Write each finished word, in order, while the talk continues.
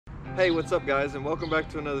Hey, what's up guys, and welcome back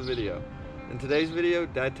to another video. In today's video,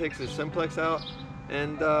 Dad takes his Simplex out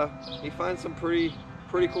and he finds some pretty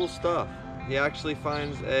cool stuff. He actually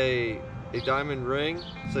finds a diamond ring,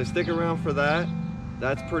 so stick around for that.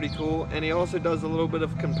 That's pretty cool. And he also does a little bit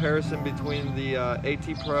of comparison between the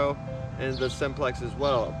AT Pro and the Simplex as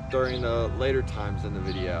well during the later times in the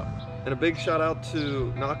video. And a big shout out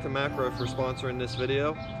to Nokta Makro for sponsoring this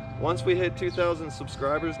video. Once we hit 2,000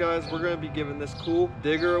 subscribers, guys, we're going to be giving this cool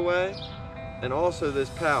digger away and also this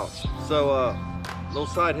pouch. So little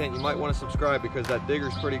side hint, you might want to subscribe because that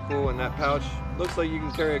digger's pretty cool and that pouch looks like you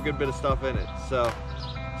can carry a good bit of stuff in it. So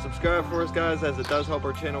subscribe for us, guys, as it does help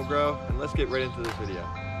our channel grow, and let's get right into this video.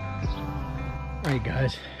 Alright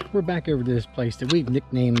guys, we're back over to this place that we've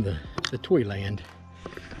nicknamed the Toyland.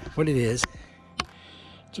 What it is,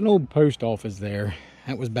 it's an old post office there.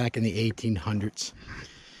 That was back in the 1800s.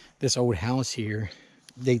 This old house here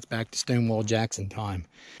dates back to Stonewall Jackson time.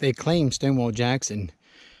 They claim Stonewall Jackson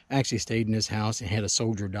actually stayed in this house and had a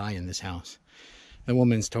soldier die in this house. The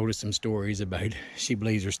woman's told us some stories about, she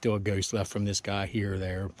believes there's still a ghost left from this guy here or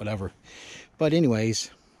there, whatever. But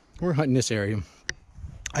anyways, we're hunting this area.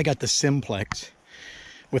 I got the Simplex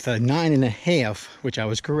with a 9.5, which I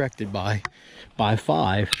was corrected by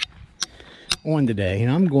 5 on today,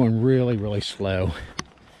 and I'm going really slow.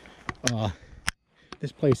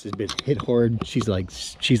 This place has been hit hard. She's like,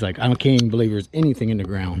 I can't even believe there's anything in the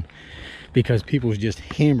ground because people's just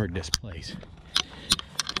hammered this place.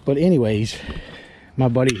 But anyways, my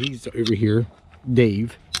buddy, he's over here.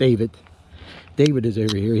 David is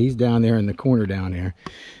over here. He's down there in the corner down there.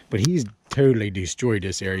 But he's totally destroyed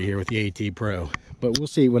this area here with the AT Pro. But we'll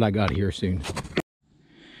see what I got here soon.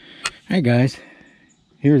 Hey guys,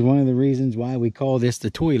 here's one of the reasons why we call this the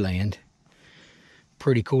Toyland.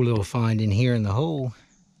 Pretty cool little find in here in the hole.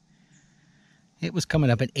 It was coming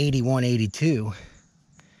up at 81, 82.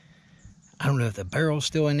 I don't know if the barrel's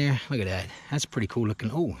still in there. Look at that. That's pretty cool looking.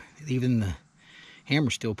 Oh, even the hammer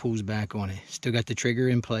still pulls back on it. Still got the trigger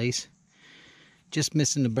in place. Just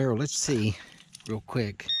missing the barrel. Let's see real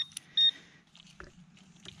quick.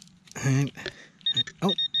 And,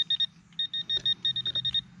 oh.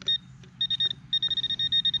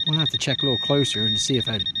 We'll have to check a little closer to see if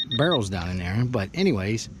that barrel's down in there. But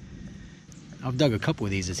anyways, I've dug a couple of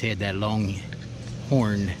these that's had that long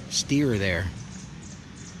horned steer there.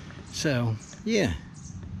 So yeah,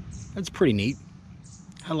 that's pretty neat.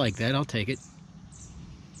 I like that. I'll take it.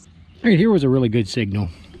 All right, here was a really good signal.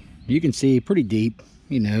 You can see pretty deep,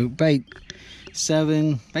 you know, about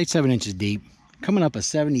 7 inches deep, coming up a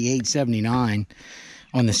 78, 79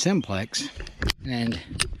 on the Simplex. And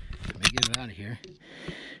let me get it out of here.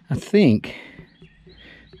 I think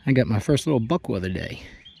I got my first little buckle of the day.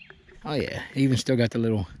 Oh yeah, even still got the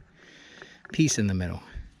little piece in the middle.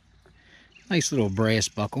 Nice little brass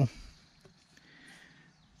buckle.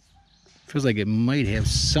 Feels like it might have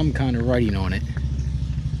some kind of writing on it.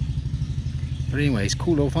 But anyways,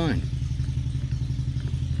 cool little find.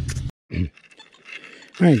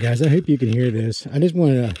 Alright guys, I hope you can hear this. I just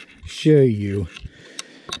want to show you,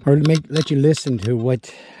 or let you listen to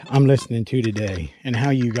what I'm listening to today and how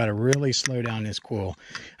you got to really slow down this coil.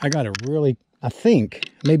 I got a really, I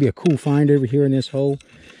think, maybe a cool find over here in this hole,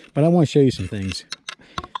 but I want to show you some things.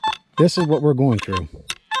 This is what we're going through.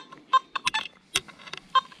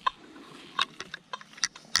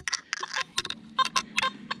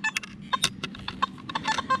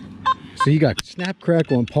 So you got snap,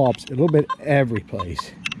 crackle, and pops a little bit every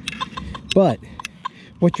place. But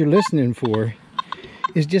what you're listening for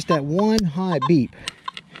is just that one high beep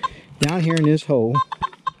down here in this hole.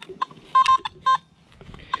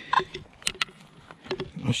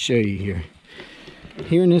 I'll show you here.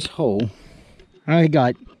 Here in this hole, I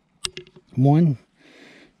got 1,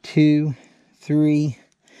 2, 3,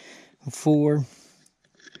 4.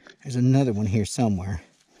 There's another one here somewhere.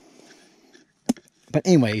 But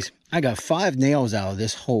anyways, I got 5 nails out of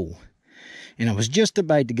this hole. And I was just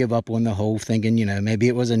about to give up on the hole, thinking, you know, maybe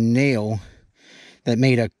it was a nail that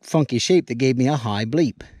made a funky shape that gave me a high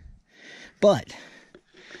bleep. But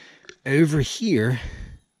over here,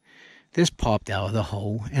 this popped out of the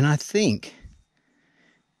hole, and I think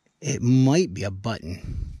it might be a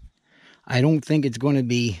button. I don't think it's going to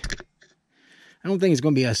be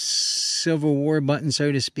a Civil War button,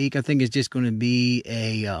 so to speak. I think it's just going to be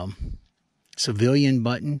a civilian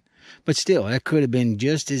button. But still, that could have been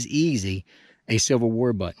just as easy a Civil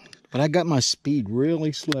War button. But I got my speed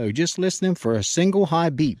really slow, just listening for a single high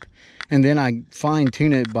beep. And then I fine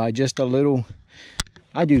tune it by just a little.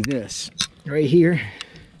 I do this right here.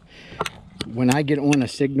 When I get on a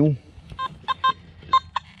signal,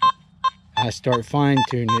 I start fine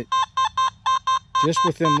tuning it just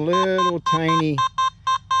with them little tiny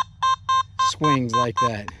swings like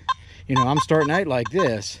that. You know, I'm starting out like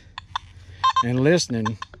this and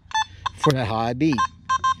listening for the high beat.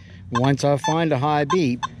 Once I find a high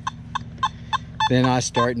beat, then I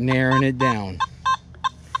start narrowing it down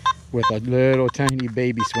with a little tiny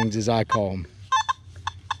baby swings, as I call them.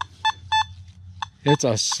 It's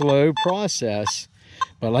a slow process,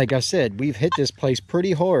 but like I said, we've hit this place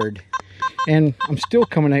pretty hard, and I'm still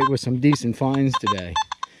coming out with some decent finds today.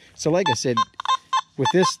 So like I said, with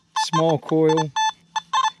this small coil,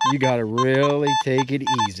 you gotta really take it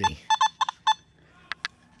easy.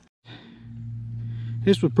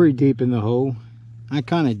 This was pretty deep in the hole. I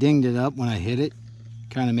kind of dinged it up when I hit it.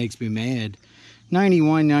 Kind of makes me mad.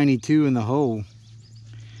 91, 92 in the hole.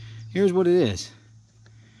 Here's what it is.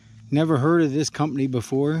 Never heard of this company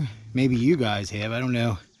before. Maybe you guys have, I don't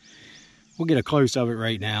know. We'll get a close of it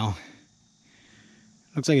right now.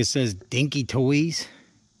 Looks like it says Dinky Toys,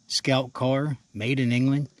 Scout Car, made in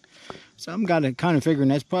England. So I'm kind of figuring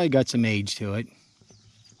that's probably got some age to it.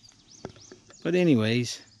 But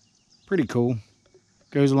anyways, pretty cool.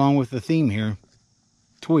 Goes along with the theme here,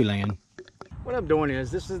 Toyland. What I'm doing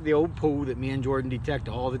is, this is the old pool that me and Jordan detect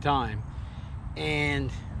all the time.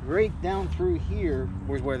 And right down through here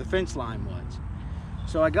was where the fence line was.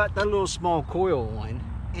 So I got that little small coil one,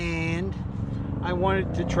 and I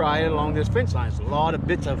wanted to try it along this fence line. It's a lot of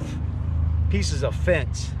pieces of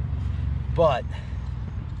fence, but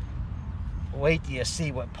wait till you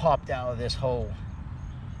see what popped out of this hole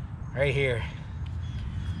right here.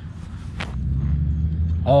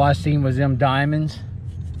 All I seen was them diamonds,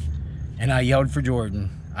 and I yelled for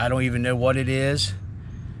Jordan. I don't even know what it is.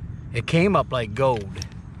 It came up like gold,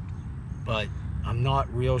 but I'm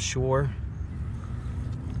not real sure.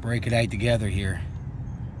 Break it out together here.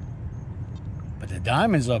 But the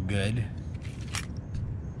diamonds look good.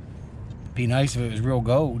 Be nice if it was real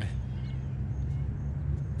gold.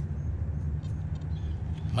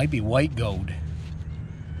 Might be white gold.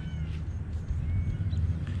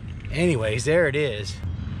 Anyways, there it is.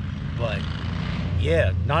 But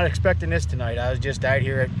yeah, not expecting this tonight. I was just out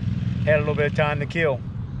here, had a little bit of time to kill.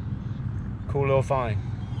 Cool little find.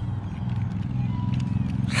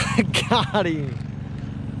 Got him.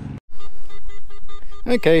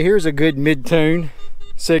 Okay, here's a good mid-tone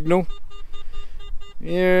signal.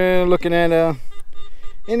 Yeah, looking at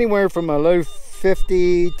anywhere from a low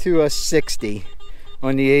 50 to a 60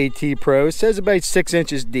 on the AT Pro. It says about 6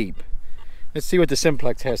 inches deep. Let's see what the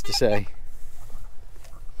Simplex has to say.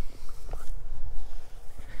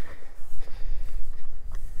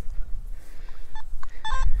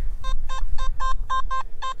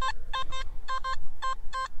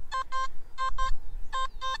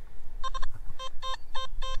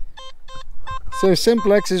 So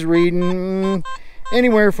Simplex is reading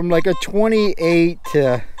anywhere from like a 28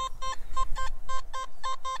 to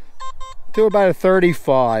about a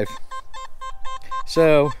 35.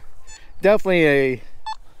 So definitely a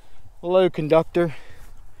low conductor.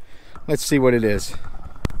 Let's see what it is.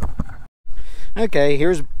 Okay,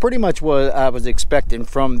 here's pretty much what I was expecting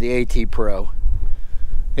from the AT Pro.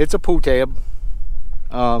 It's a pull tab.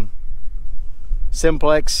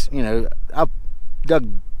 Simplex, you know, I've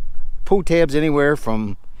dug pull tabs anywhere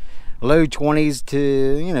from low 20s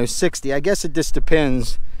to, you know, 60. I guess it just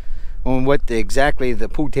depends on what exactly the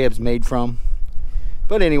pull tab's made from.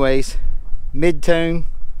 But anyways, mid-tone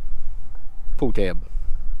pull tab.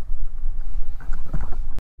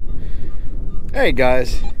 Hey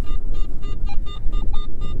guys,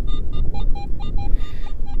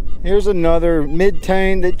 here's another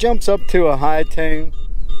mid-tone that jumps up to a high tone.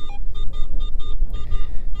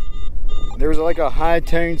 There's like a high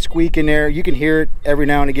tone squeak in there. You can hear it every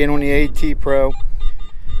now and again on the AT Pro,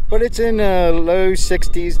 but it's in low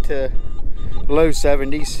 60s to low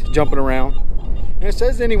 70s, jumping around. And it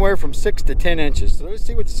says anywhere from 6 to 10 inches. So let's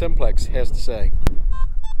see what the Simplex has to say.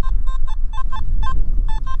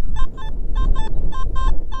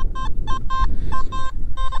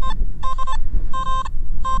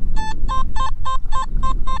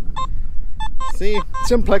 See,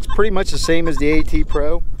 Simplex pretty much the same as the AT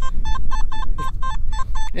Pro.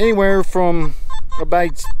 Anywhere from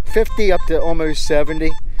about 50 up to almost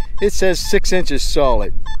 70. It says 6 inches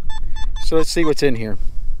solid. So let's see what's in here.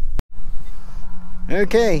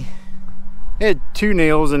 Okay, it had 2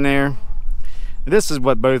 nails in there. This is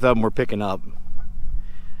what both of them were picking up.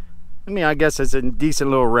 I mean, I guess it's a decent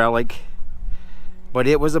little relic, but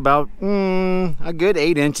it was about a good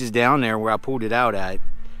 8 inches down there where I pulled it out at,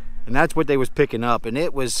 and that's what they was picking up. And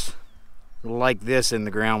it was like this in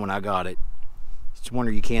the ground when I got it. It's a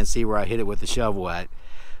wonder you can't see where I hit it with the shovel at.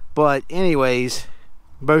 But anyways,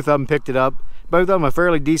 both of them picked it up. both of them a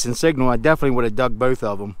fairly decent signal. I definitely would have dug both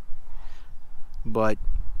of them, but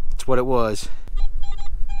it's what it was.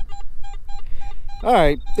 All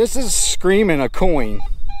right, this is screaming a coin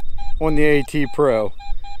on the AT Pro.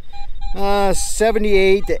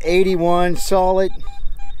 78 to 81 solid,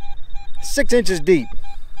 6 inches deep.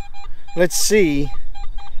 Let's see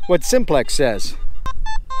what Simplex says.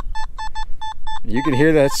 You can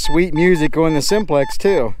hear that sweet music on the Simplex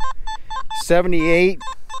too. 78.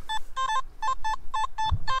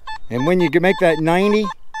 And when you can make that 90,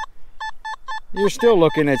 you're still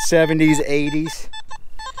looking at 70s, 80s.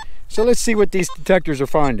 So let's see what these detectors are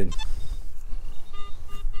finding.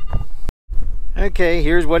 Okay,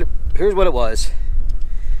 here's what it was.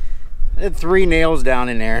 I had 3 nails down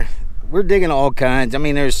in there. We're digging all kinds. I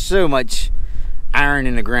mean, there's so much iron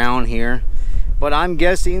in the ground here, but I'm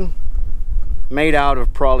guessing made out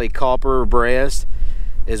of probably copper or brass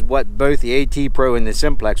is what both the AT Pro and the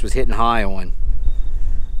Simplex was hitting high on.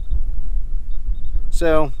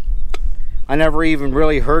 So I never even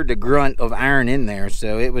really heard the grunt of iron in there,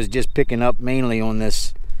 so it was just picking up mainly on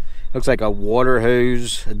this, looks like a water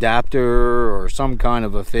hose adapter or some kind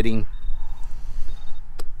of a fitting.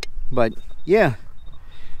 But yeah,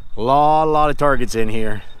 a lot of targets in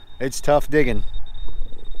here. It's tough digging.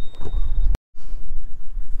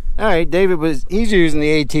 All right, he's using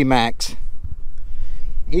the AT Max.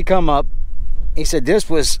 He come up, he said this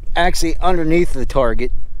was actually underneath the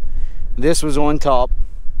target. This was on top.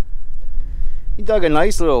 He dug a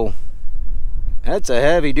nice little, that's a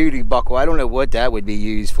heavy duty buckle. I don't know what that would be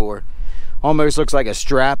used for. Almost looks like a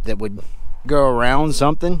strap that would go around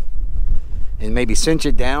something and maybe cinch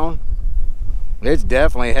it down. It's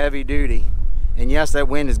definitely heavy duty. And yes, that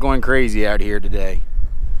wind is going crazy out here today.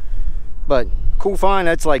 But cool find.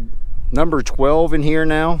 That's like number 12 in here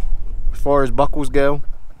now as far as buckles go.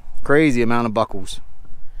 Crazy amount of buckles.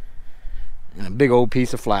 And a big old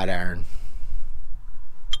piece of flat iron.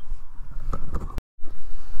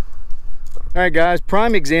 Alright guys,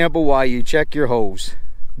 prime example why you check your holes.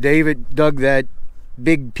 David dug that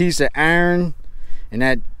big piece of iron and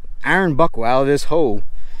that iron buckle out of this hole,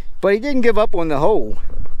 but he didn't give up on the hole,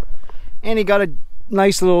 and he got a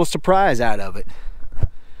nice little surprise out of it.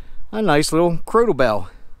 A nice little crotal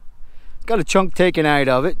bell. Got a chunk taken out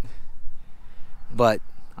of it, but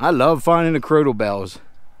I love finding the crotal bells.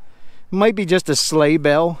 It might be just a sleigh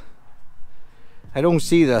bell. I don't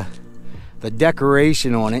see the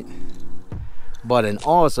decoration on it, but an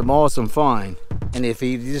awesome find. And if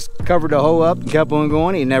he just covered the hole up and kept on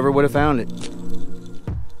going, he never would have found it.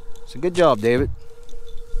 So good job, David.